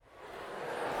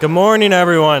Good morning,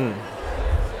 everyone.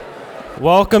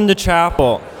 Welcome to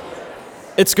chapel.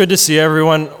 It's good to see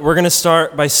everyone. We're going to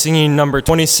start by singing number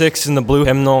 26 in the blue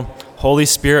hymnal, Holy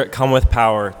Spirit, Come with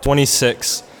Power,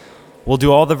 26. We'll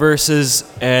do all the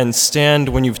verses and stand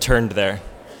when you've turned there.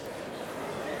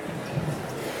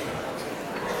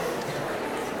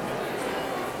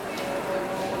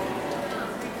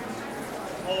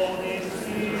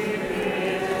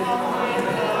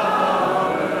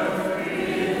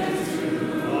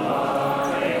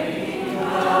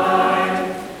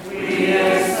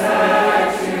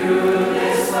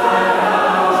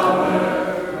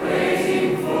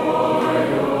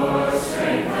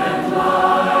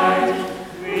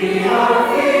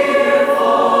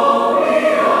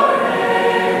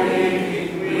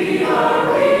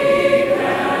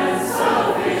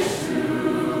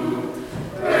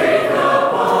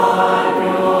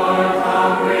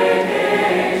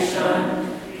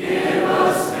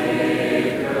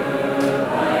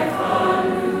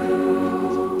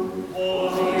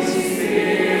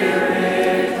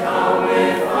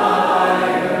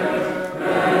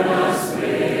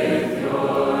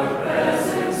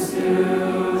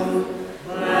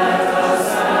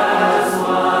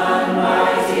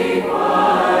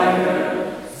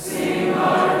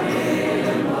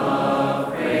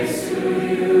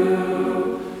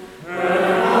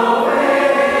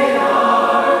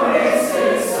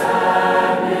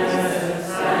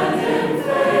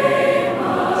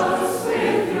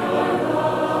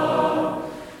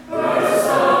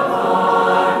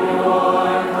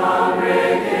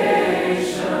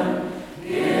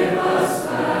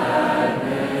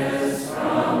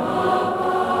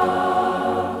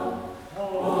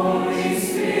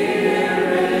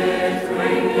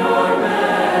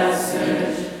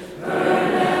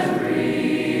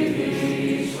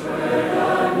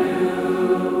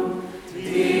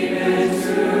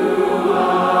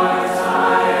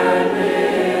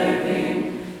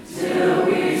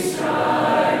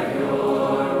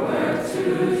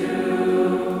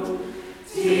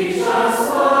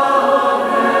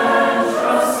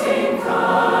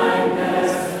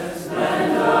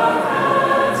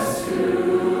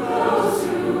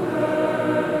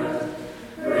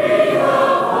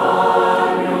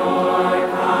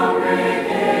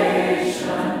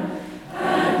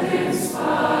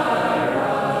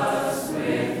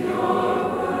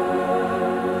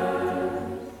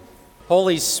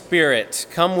 Holy Spirit,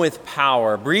 come with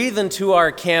power. Breathe into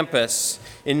our campus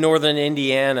in northern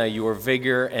Indiana your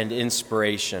vigor and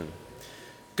inspiration.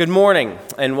 Good morning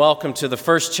and welcome to the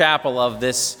first chapel of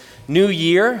this new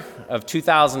year of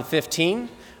 2015,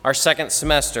 our second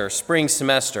semester, spring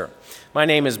semester. My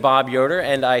name is Bob Yoder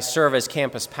and I serve as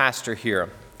campus pastor here.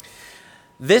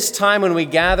 This time when we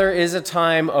gather is a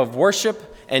time of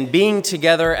worship and being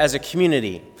together as a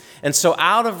community. And so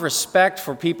out of respect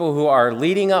for people who are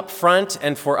leading up front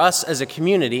and for us as a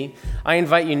community, I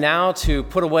invite you now to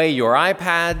put away your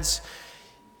iPads,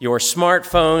 your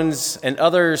smartphones, and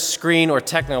other screen or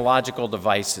technological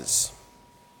devices.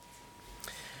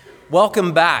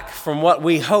 Welcome back from what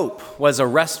we hope was a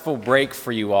restful break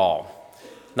for you all.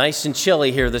 Nice and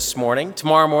chilly here this morning.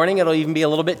 Tomorrow morning, it'll even be a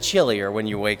little bit chillier when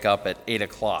you wake up at 8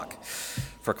 o'clock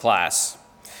for class.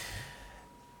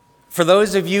 For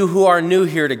those of you who are new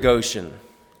here to Goshen,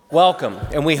 welcome,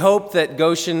 and we hope that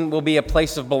Goshen will be a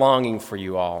place of belonging for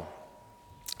you all.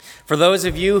 For those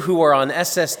of you who are on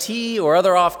SST or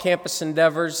other off-campus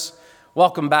endeavors,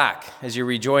 welcome back as you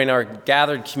rejoin our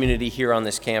gathered community here on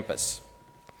this campus.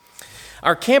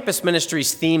 Our Campus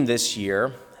Ministries theme this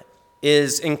year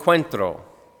is Encuentro,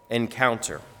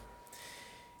 Encounter.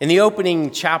 In the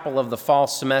opening chapel of the fall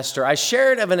semester, I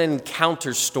shared of an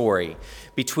encounter story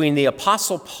between the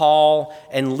Apostle Paul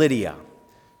and Lydia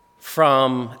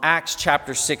from Acts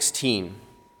chapter 16.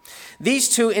 These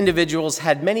two individuals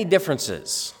had many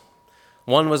differences.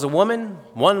 One was a woman,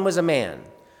 one was a man.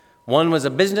 One was a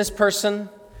business person,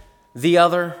 the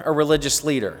other a religious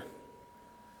leader.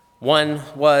 One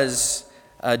was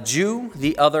a Jew,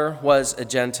 the other was a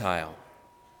Gentile.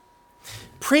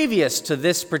 Previous to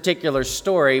this particular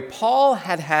story, Paul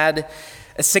had had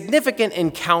a significant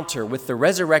encounter with the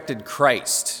resurrected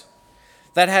Christ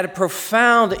that had a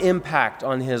profound impact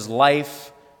on his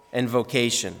life and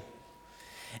vocation.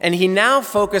 And he now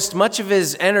focused much of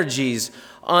his energies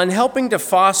on helping to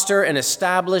foster and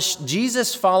establish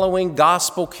Jesus-following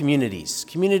gospel communities,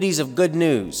 communities of good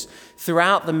news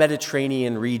throughout the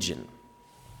Mediterranean region.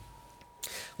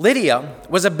 Lydia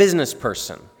was a business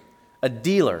person, a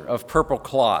dealer of purple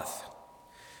cloth.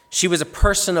 She was a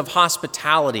person of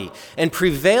hospitality and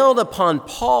prevailed upon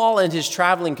Paul and his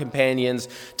traveling companions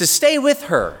to stay with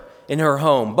her in her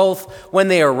home, both when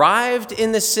they arrived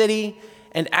in the city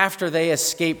and after they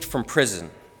escaped from prison.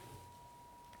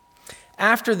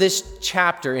 After this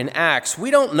chapter in Acts, we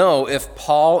don't know if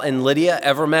Paul and Lydia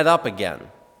ever met up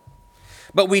again.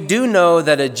 But we do know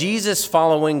that a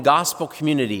Jesus-following gospel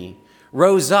community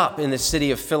rose up in the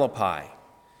city of Philippi.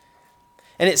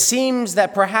 And it seems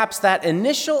that perhaps that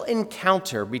initial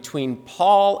encounter between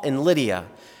Paul and Lydia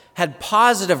had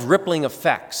positive rippling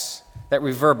effects that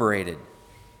reverberated.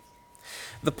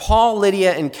 The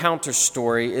Paul-Lydia encounter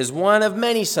story is one of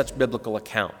many such biblical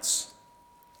accounts.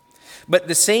 But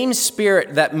the same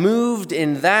spirit that moved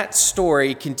in that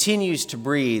story continues to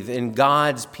breathe in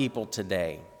God's people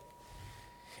today.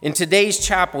 In today's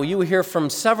chapel, you will hear from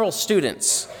several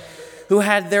students who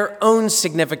had their own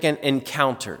significant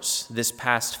encounters this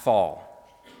past fall.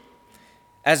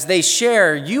 As they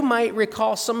share, you might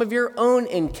recall some of your own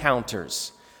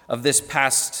encounters of this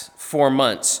past 4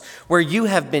 months where you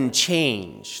have been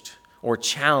changed or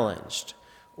challenged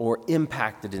or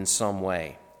impacted in some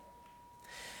way.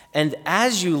 And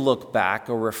as you look back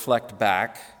or reflect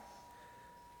back,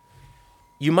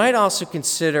 you might also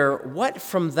consider what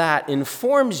from that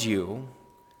informs you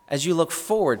as you look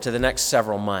forward to the next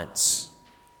several months.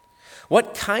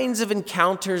 What kinds of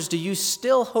encounters do you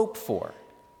still hope for?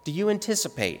 Do you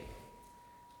anticipate?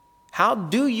 How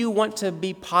do you want to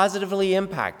be positively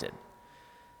impacted?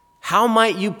 How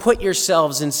might you put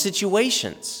yourselves in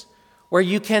situations where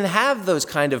you can have those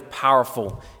kind of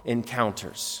powerful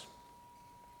encounters?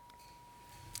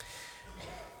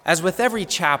 As with every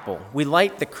chapel, we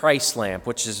light the Christ lamp,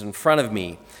 which is in front of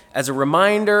me, as a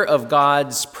reminder of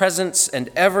God's presence and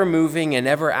ever-moving and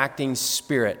ever-acting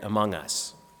Spirit among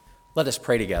us. Let us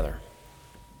pray together.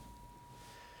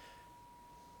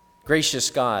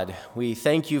 Gracious God, we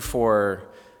thank you for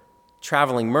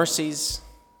traveling mercies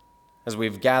as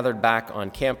we've gathered back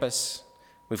on campus.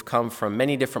 We've come from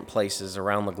many different places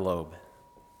around the globe.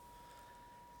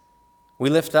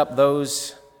 We lift up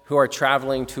those who are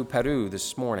traveling to Peru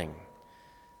this morning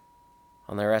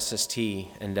on their SST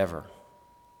endeavor.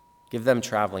 Give them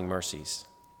traveling mercies.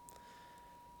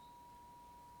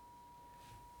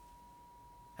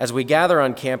 As we gather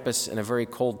on campus in a very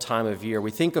cold time of year, we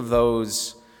think of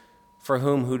those for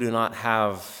who do not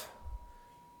have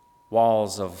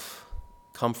walls of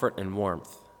comfort and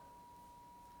warmth.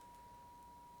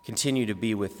 Continue to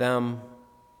be with them,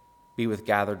 be with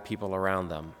gathered people around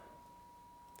them.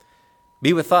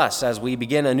 Be with us as we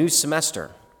begin a new semester.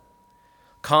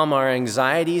 Calm our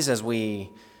anxieties as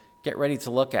we get ready to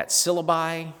look at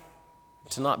syllabi,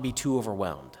 to not be too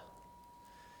overwhelmed.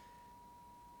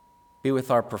 Be with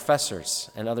our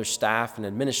professors and other staff and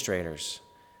administrators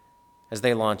as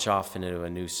they launch off into a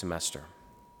new semester.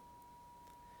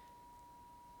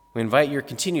 We invite your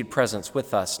continued presence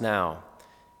with us now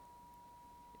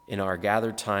in our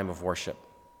gathered time of worship.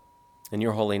 In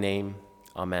your holy name,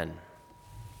 amen.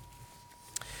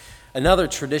 Another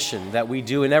tradition that we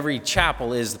do in every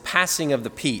chapel is the passing of the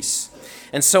peace.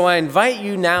 And so I invite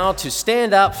you now to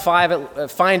stand up,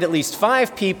 find at least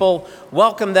 5 people,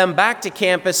 welcome them back to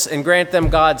campus, and grant them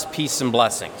God's peace and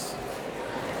blessings.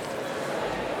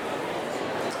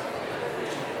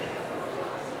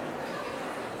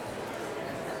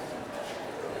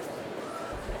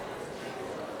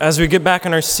 As we get back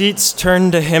in our seats,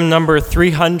 turn to hymn number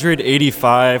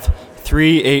 385,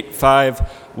 385,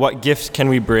 What Gift Can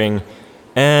We Bring?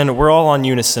 And we're all on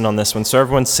unison on this one, so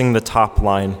everyone sing the top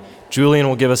line. Julian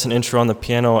will give us an intro on the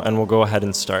piano, and we'll go ahead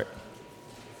and start.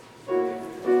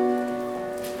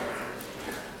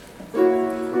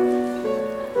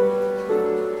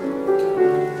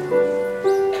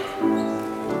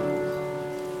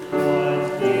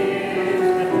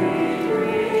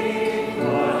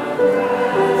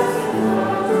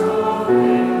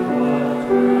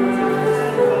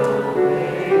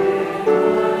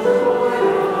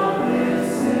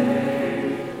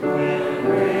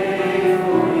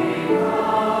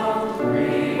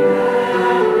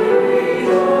 Amen.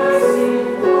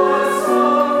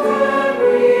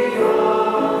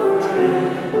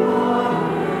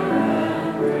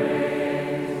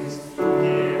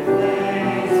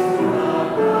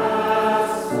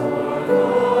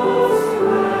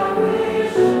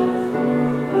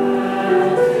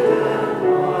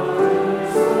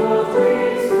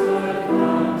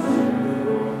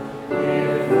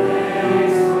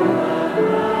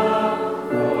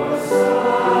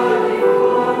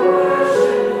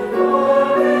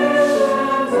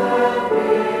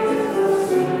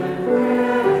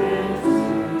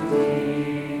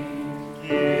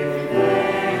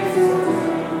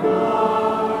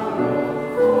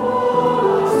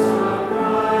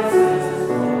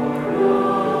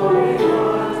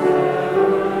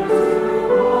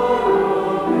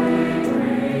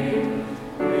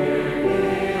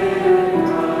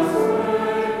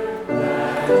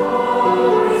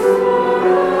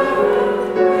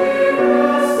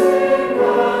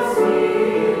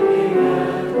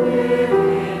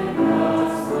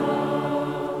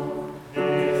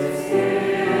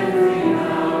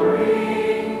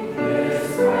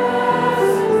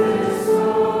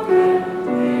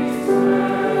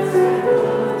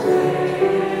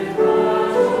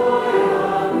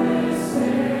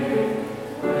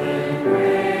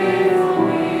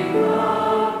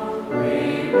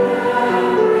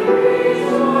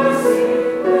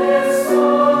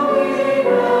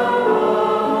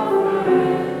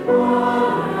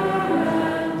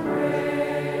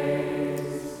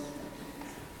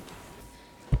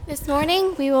 This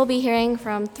morning, we will be hearing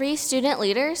from 3 student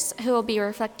leaders who will be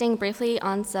reflecting briefly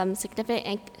on some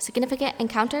significant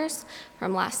encounters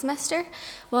from last semester.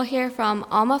 We'll hear from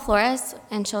Alma Flores,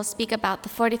 and she'll speak about the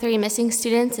 43 missing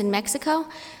students in Mexico.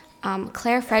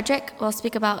 Frederick will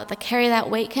speak about the Carry That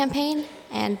Weight campaign,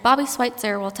 and Bobby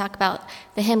Switzer will talk about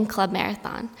the Hymn Club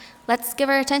Marathon. Let's give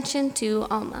our attention to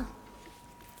Alma.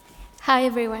 Hi,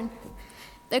 everyone.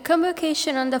 The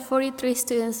convocation on the 43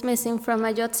 students missing from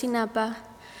Ayotzinapa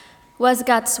was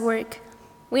God's work.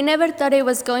 We never thought it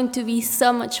was going to be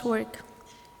so much work.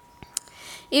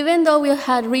 Even though we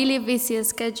had really busy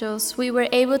schedules, we were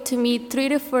able to meet 3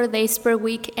 to 4 days per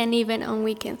week and even on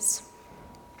weekends.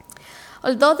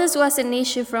 Although this was an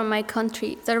issue from my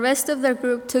country, the rest of the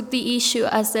group took the issue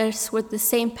as theirs with the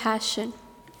same passion.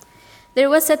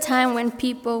 There was a time when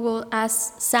people will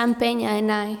ask Sam Peña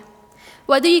and I,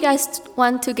 "What do you guys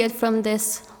want to get from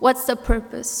this? What's the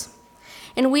purpose?"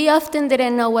 And we often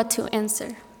didn't know what to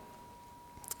answer.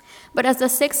 But as the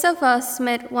 6 of us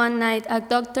met one night at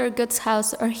Dr. Good's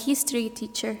house, our history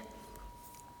teacher,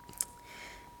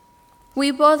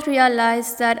 we both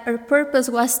realized that our purpose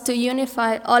was to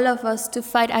unify all of us to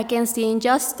fight against the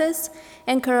injustice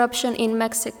and corruption in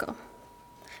Mexico,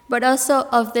 but also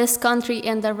of this country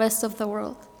and the rest of the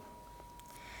world.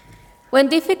 When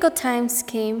difficult times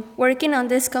came, working on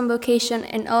this convocation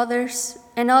and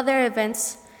other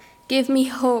events gave me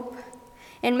hope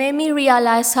and made me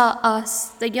realize how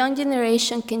us, the young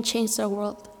generation, can change the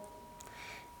world.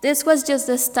 This was just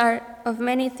the start of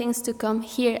many things to come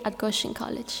here at Goshen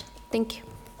College. Thank you.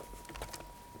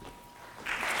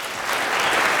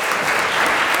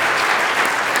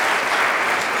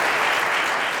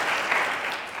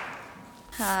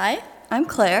 Hi, I'm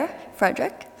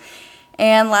Frederick,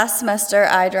 and last semester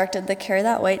I directed the Carry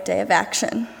That Weight Day of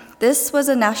Action. This was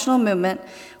a national movement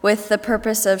with the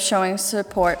purpose of showing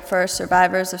support for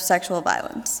survivors of sexual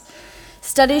violence.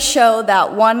 Studies show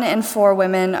that 1 in 4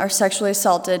 women are sexually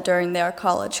assaulted during their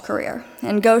college career,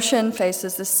 and Goshen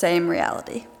faces the same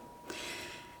reality.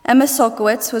 Emma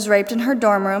Solkowitz was raped in her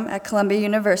dorm room at Columbia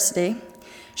University.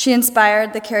 She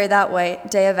inspired the Carry That Weight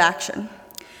Day of Action.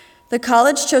 The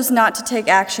college chose not to take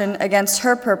action against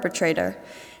her perpetrator.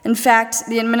 In fact,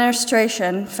 the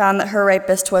administration found that her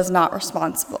rapist was not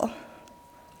responsible.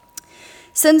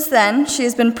 Since then, she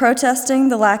has been protesting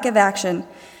the lack of action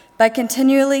by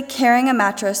continually carrying a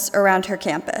mattress around her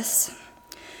campus.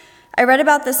 I read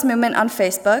about this movement on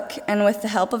Facebook, and with the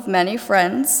help of many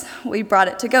friends, we brought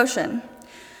it to Goshen.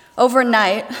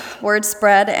 Overnight, word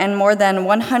spread, and more than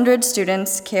 100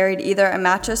 students carried either a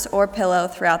mattress or pillow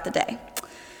throughout the day.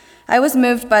 I was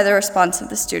moved by the response of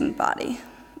the student body.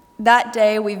 That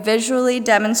day, we visually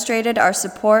demonstrated our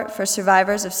support for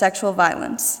survivors of sexual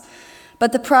violence.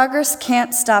 But the progress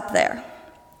can't stop there.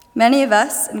 Many of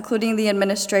us, including the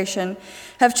administration,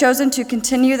 have chosen to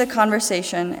continue the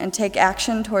conversation and take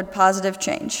action toward positive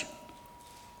change.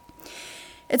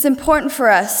 It's important for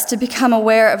us to become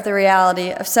aware of the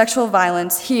reality of sexual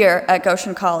violence here at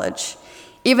Goshen College.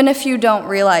 Even if you don't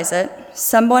realize it,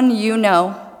 someone you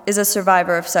know is a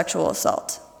survivor of sexual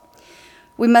assault.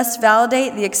 We must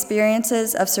validate the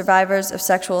experiences of survivors of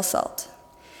sexual assault.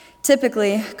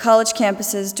 Typically, college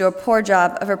campuses do a poor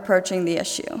job of approaching the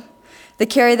issue. The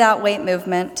Carry That Weight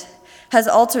movement has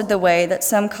altered the way that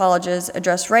some colleges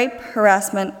address rape,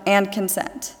 harassment, and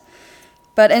consent.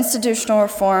 But institutional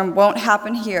reform won't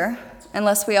happen here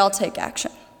unless we all take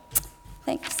action.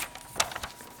 Thanks.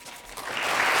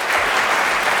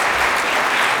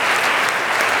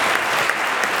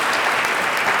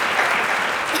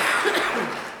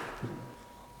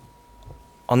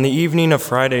 On the evening of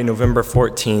Friday, November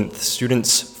 14th,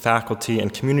 students, faculty,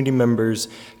 and community members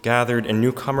gathered in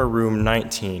newcomer room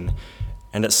 19,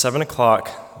 and at 7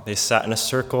 o'clock, they sat in a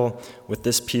circle with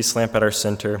this peace lamp at our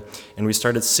center, and we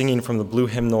started singing from the blue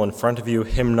hymnal in front of you,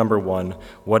 hymn number 1,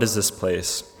 What is This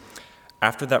Place?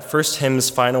 After that first hymn's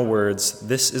final words,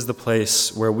 this is the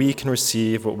place where we can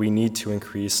receive what we need to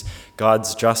increase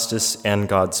God's justice and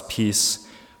God's peace,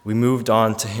 we moved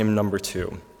on to hymn number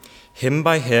 2. Hymn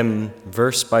by hymn,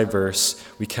 verse by verse,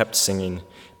 we kept singing.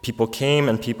 People came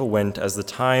and people went as the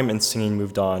time and singing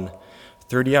moved on.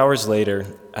 30 hours later,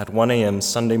 at 1 a.m.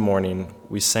 Sunday morning,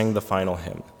 we sang the final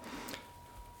hymn.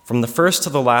 From the first to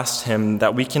the last hymn,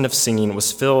 that weekend of singing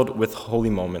was filled with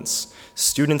holy moments.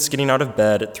 Students getting out of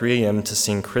bed at 3 a.m. to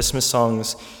sing Christmas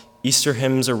songs, Easter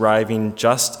hymns arriving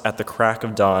just at the crack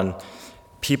of dawn,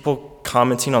 people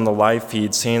commenting on the live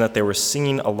feed saying that they were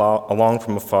singing along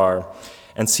from afar,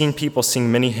 and seeing people sing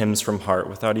many hymns from heart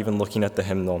without even looking at the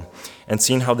hymnal, and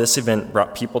seeing how this event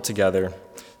brought people together,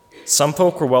 Some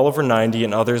folk were well over 90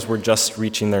 and others were just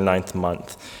reaching their 9th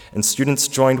month. And students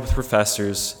joined with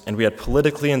professors, and we had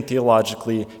politically and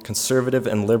theologically conservative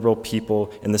and liberal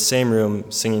people in the same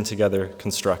room singing together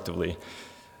constructively.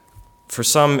 For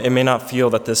some, it may not feel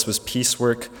that this was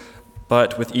piecework,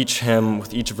 but with each hymn,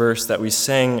 with each verse that we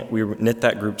sang, we knit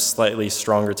that group slightly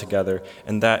stronger together,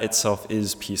 and that itself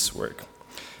is piecework.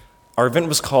 Our event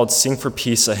was called Sing for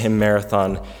Peace, a Hymn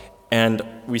Marathon, and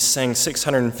we sang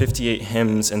 658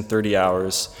 hymns in 30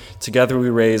 hours. Together we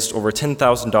raised over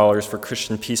 $10,000 for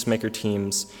Christian peacemaker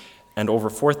teams, and over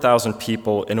 4,000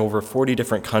 people in over 40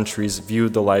 different countries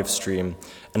viewed the live stream,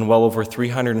 and well over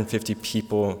 350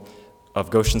 people of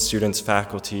Goshen students,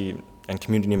 faculty, and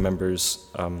community members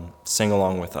sang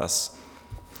along with us.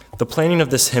 The planning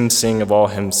of this hymn sing of all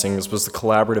hymn sings was the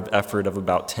collaborative effort of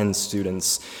about 10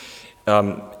 students.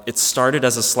 It started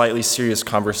as a slightly serious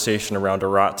conversation around a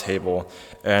rot table,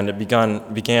 and it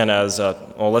began as,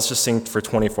 well, let's just sing for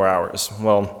 24 hours.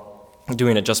 Well,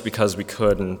 doing it just because we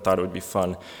could and thought it would be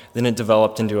fun. Then it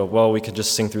developed into well, we could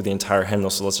just sing through the entire hymnal,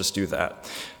 so let's just do that.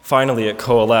 Finally, it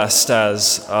coalesced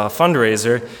as a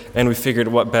fundraiser, and we figured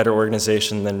what better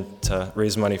organization than to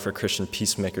raise money for Christian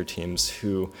peacemaker teams,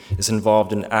 who is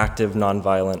involved in active,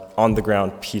 nonviolent,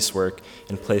 on-the-ground peace work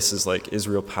in places like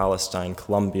Israel, Palestine,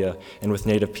 Colombia, and with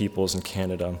Native peoples in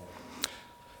Canada.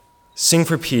 Sing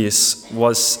for Peace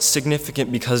was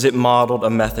significant because it modeled a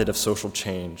method of social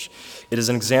change. It is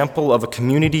an example of a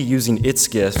community using its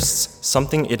gifts,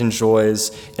 something it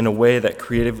enjoys, in a way that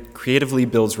creatively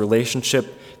builds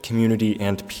relationship, community,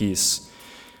 and peace.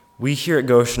 We here at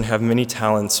Goshen have many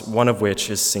talents, one of which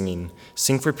is singing.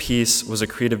 Sing for Peace was a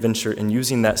creative venture in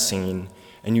using that singing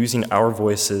and using our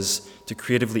voices to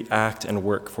creatively act and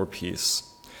work for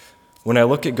peace. When I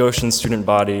look at Goshen's student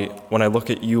body, when I look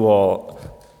at you all,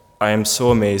 I am so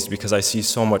amazed because I see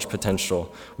so much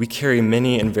potential. We carry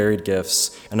many and varied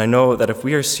gifts, and I know that if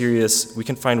we are serious, we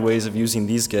can find ways of using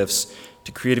these gifts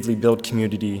to creatively build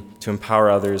community, to empower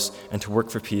others, and to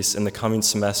work for peace in the coming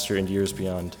semester and years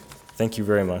beyond. Thank you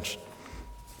very much.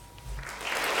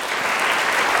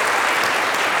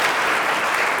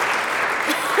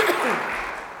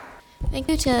 Thank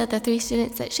you to the 3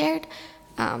 students that shared.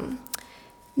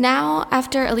 Now,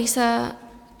 after Elisa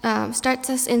starts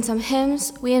us in some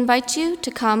hymns, we invite you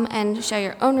to come and share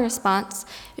your own response.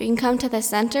 You can come to the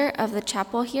center of the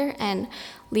chapel here and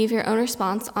leave your own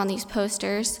response on these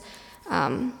posters.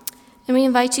 And we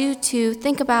invite you to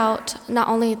think about not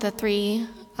only the 3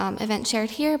 events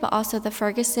shared here, but also the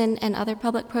Ferguson and other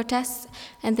public protests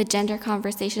and the gender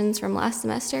conversations from last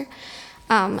semester.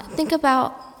 Think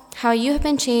about how you have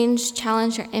been changed,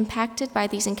 challenged, or impacted by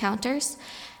these encounters,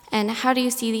 and how do you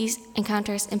see these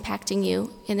encounters impacting you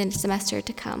in the semester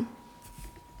to come?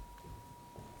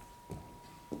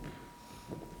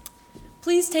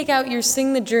 Please take out your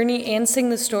Sing the Journey and Sing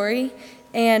the Story,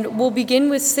 and we'll begin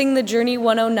with Sing the Journey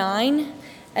 109,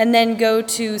 and then go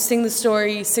to Sing the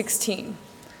Story 16.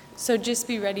 So just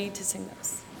be ready to sing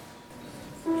those.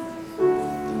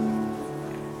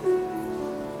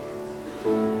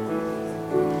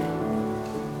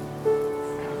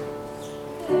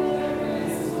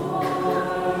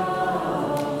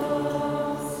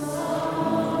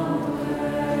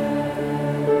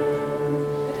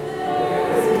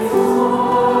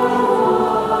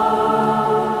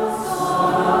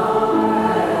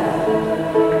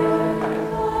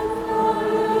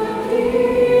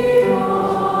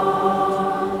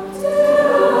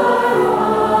 To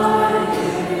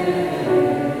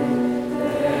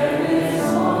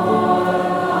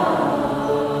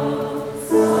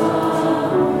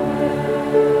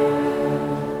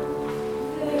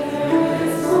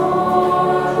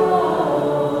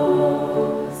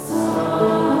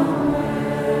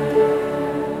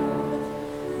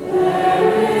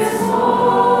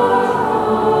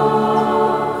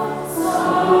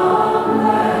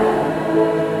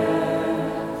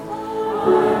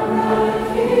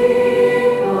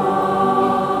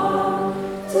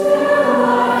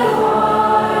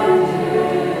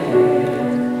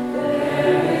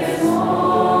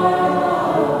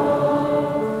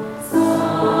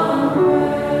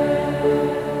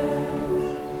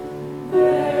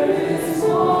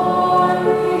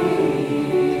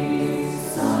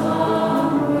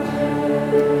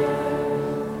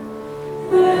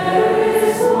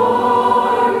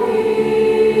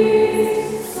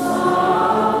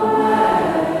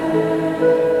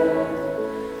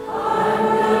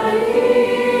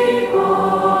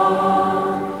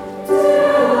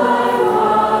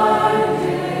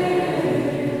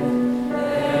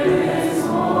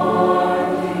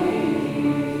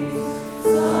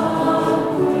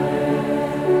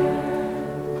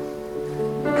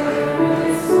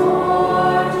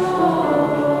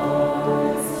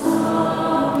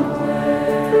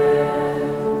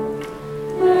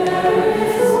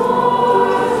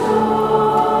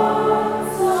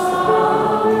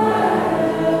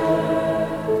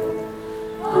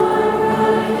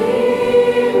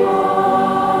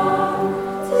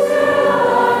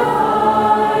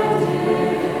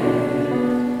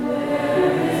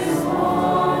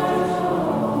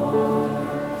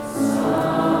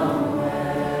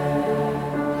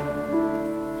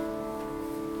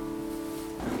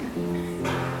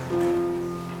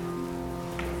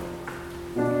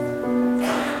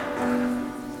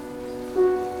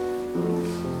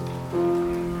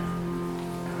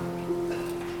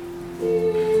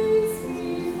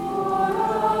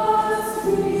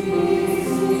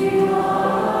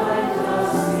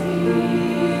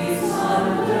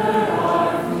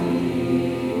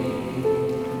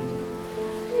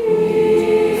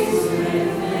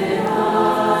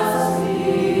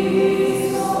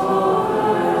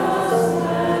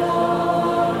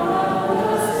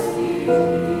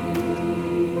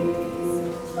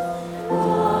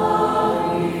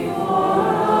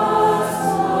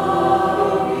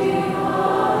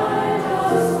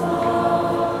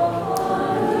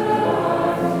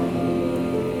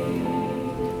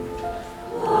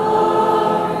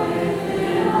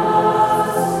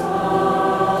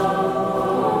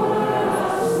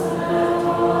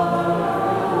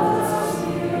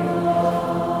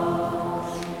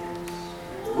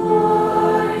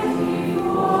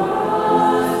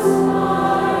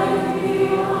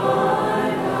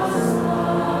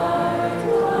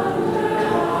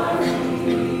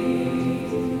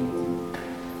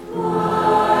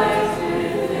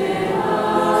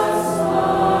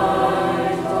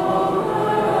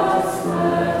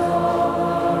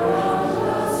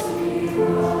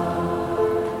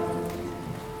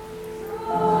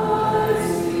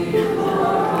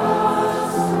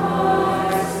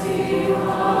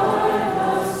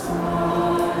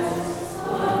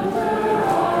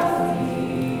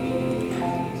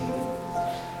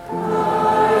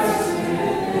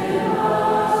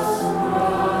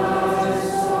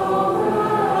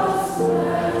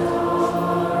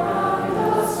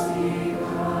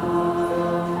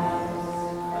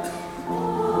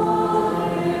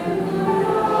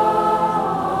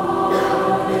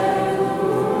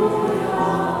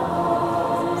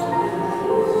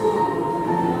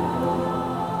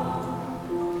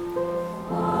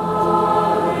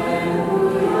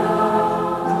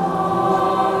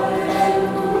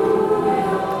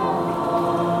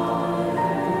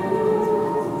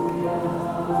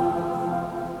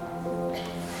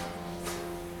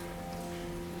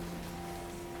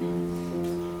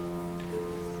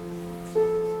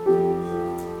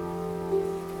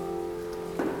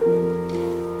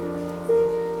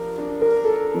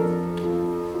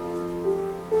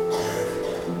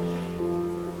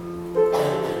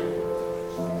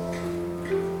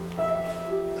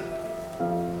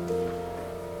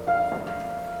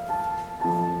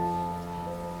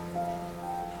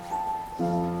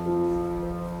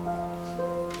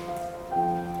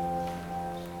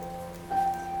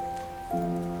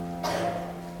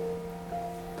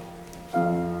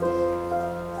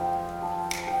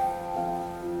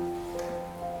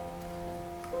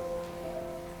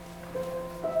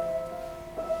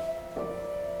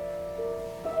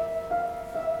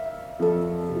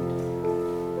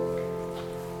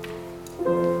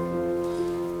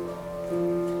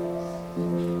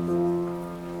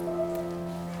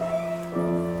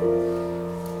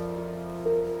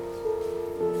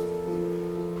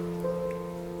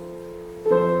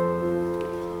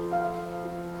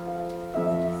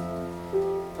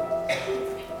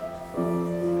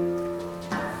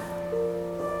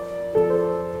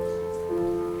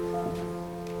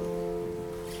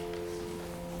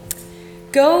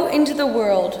Go into the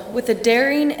world with a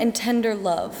daring and tender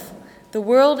love. The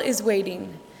world is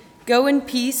waiting. Go in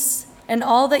peace, and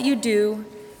all that you do,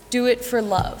 do it for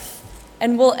love.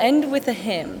 And we'll end with a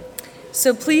hymn.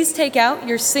 So please take out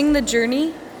your Sing the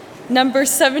Journey, number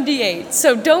 78.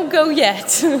 So don't go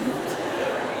yet.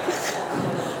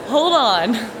 Hold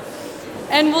on.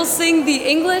 And we'll sing the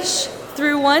English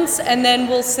through once, and then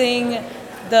we'll sing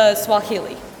the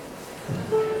Swahili.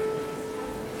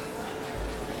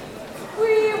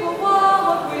 We will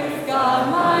walk with God,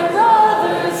 my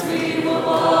brothers. We will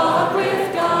walk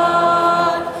with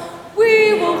God.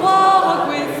 We will walk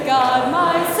with God,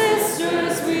 my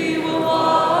sisters. We will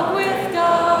walk with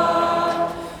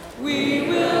God. We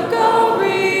will go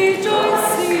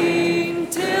rejoicing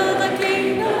till the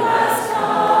kingdom has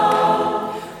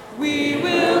come. We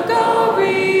will go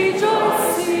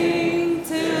rejoicing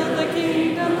till the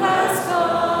kingdom has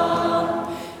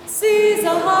come. Seize a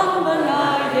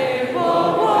hambanaye,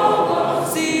 wo wo wo.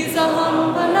 Seize a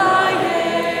hambanaye.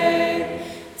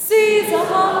 Seize a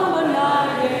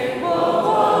hambanaye, wo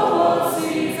wo wo.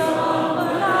 Seize a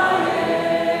hambanaye.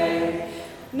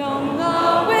 Nonga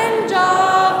wenja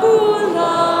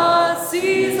bula.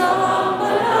 Seize a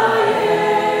hambanaye.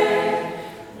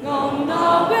 Nonga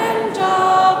wenja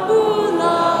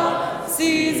bula.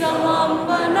 Seize a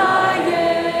hambanaye.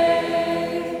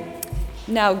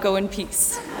 Now go in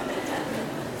peace.